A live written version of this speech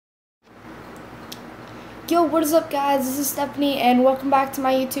Yo, what is up, guys? This is Stephanie, and welcome back to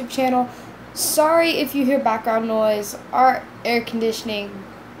my YouTube channel. Sorry if you hear background noise. Our air conditioning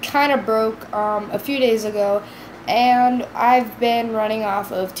kind of broke a few days ago, and I've been running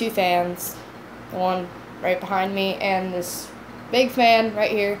off of two fans, the one right behind me and this big fan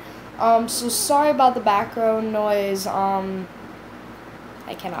right here. So sorry about the background noise.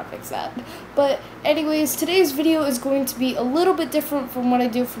 I cannot fix that. But anyways, today's video is going to be a little bit different from what I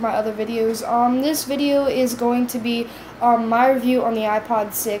do for my other videos. This video is going to be my review on the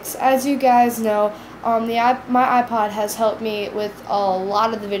iPod 6. As you guys know, my iPod has helped me with a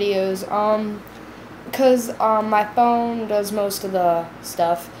lot of the videos because my phone does most of the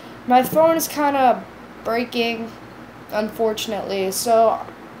stuff. My phone is kind of breaking, unfortunately, so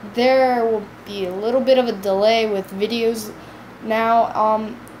there will be a little bit of a delay with videos now,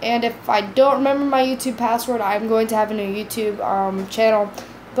 and if I don't remember my YouTube password, I'm going to have a new YouTube channel.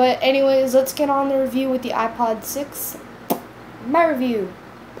 But anyways, let's get on the review with the iPod 6. My review.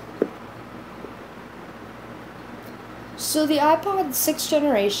 So the iPod 6th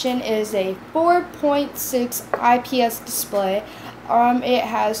generation is a 4.6 IPS display. It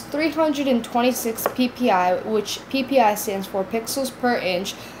has 326 ppi, which ppi stands for pixels per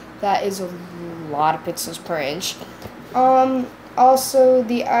inch. That is a lot of pixels per inch. Also,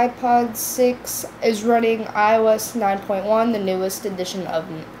 the iPod 6 is running iOS 9.1, the newest edition of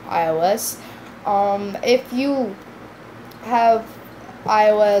iOS. If you have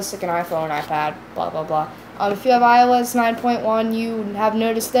iOS, like an iPhone, iPad, blah, blah, blah. If you have iOS 9.1, you have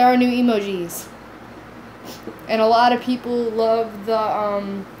noticed there are new emojis. And a lot of people love the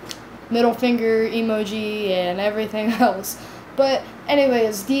middle finger emoji and everything else. But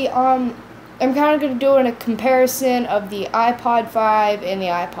anyways, I'm kind of going to do a comparison of the iPod 5 and the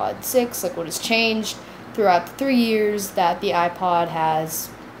iPod 6, like what has changed throughout the 3 years that the iPod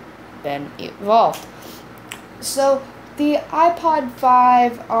has been evolved. So the iPod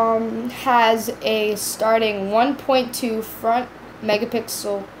 5 has a starting 1.2 front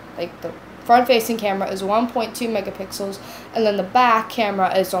megapixel, like the front-facing camera is 1.2 megapixels, and then the back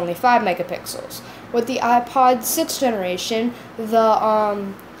camera is only 5 megapixels. With the iPod 6th generation,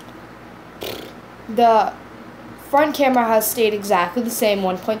 the front camera has stayed exactly the same,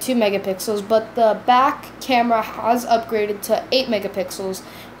 1.2 megapixels, but the back camera has upgraded to 8 megapixels,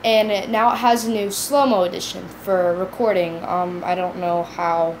 and now it has a new slow-mo edition for recording. I don't know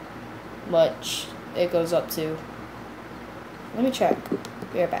how much it goes up to. Let me check.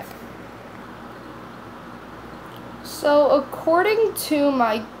 Be right back. So, according to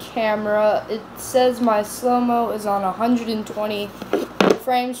my camera, it says my slow-mo is on 120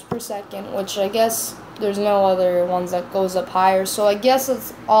 frames per second, which I guess there's no other ones that goes up higher, so I guess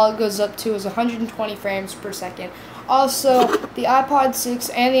that's all it goes up to is 120 frames per second. Also, the iPod 6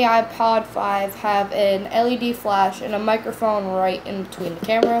 and the iPod 5 have an LED flash and a microphone right in between the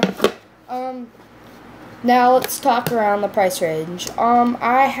camera. Now let's talk around the price range.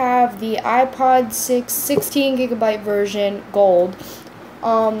 I have the iPod 6 16GB version gold.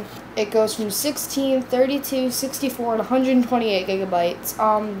 It goes from 16, 32, 64, and 128 gigabytes.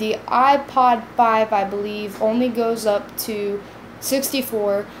 The iPod 5, I believe, only goes up to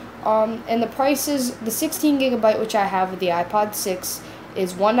 64. And the prices, the 16 gigabyte, which I have with the iPod 6,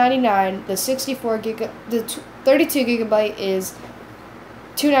 is $199. The 32 gigabyte is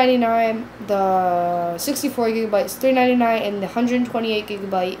 $299. The 64 gigabyte is $399, and the 128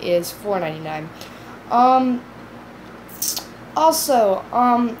 gigabyte is $499. Also,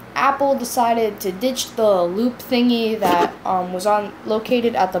 Apple decided to ditch the loop thingy that was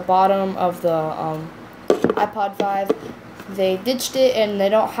located at the bottom of the iPod 5. They ditched it, and they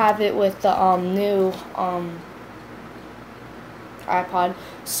don't have it with the new iPod.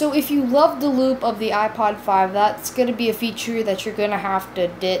 So if you love the loop of the iPod 5, that's going to be a feature that you're going to have to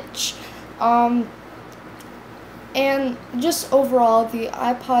ditch. And just overall, the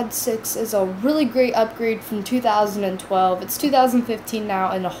iPod 6 is a really great upgrade from 2012. It's 2015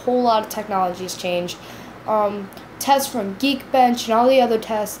 now, and a whole lot of technology has changed. Tests from Geekbench and all the other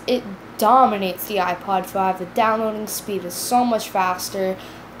tests, it dominates the iPod 5. The downloading speed is so much faster.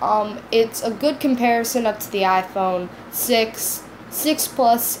 It's a good comparison up to the iPhone 6, 6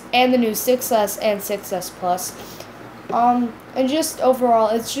 Plus, and the new 6S and 6S Plus. And just overall,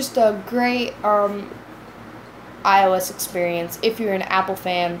 it's just a great iOS experience if you're an Apple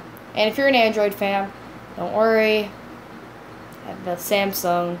fan. And if you're an Android fan, don't worry, I have the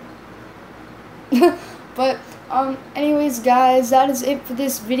Samsung. But anyways, guys, that is it for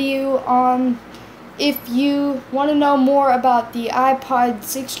this video. If you want to know more about the iPod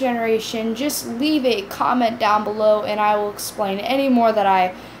 6th generation, just leave a comment down below and I will explain any more that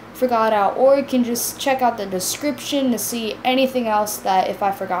I forgot out, or you can just check out the description to see anything else that if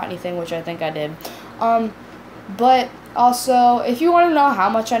I forgot anything, which I think I did. But also, if you want to know how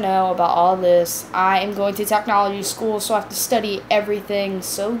much I know about all this, I am going to technology school, so I have to study everything.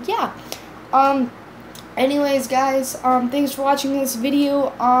 So yeah. Anyways, guys, thanks for watching this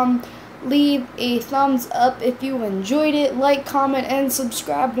video. Leave a thumbs up if you enjoyed it. Like, comment, and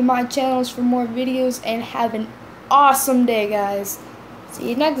subscribe to my channels for more videos. And have an awesome day, guys. See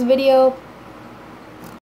you next video.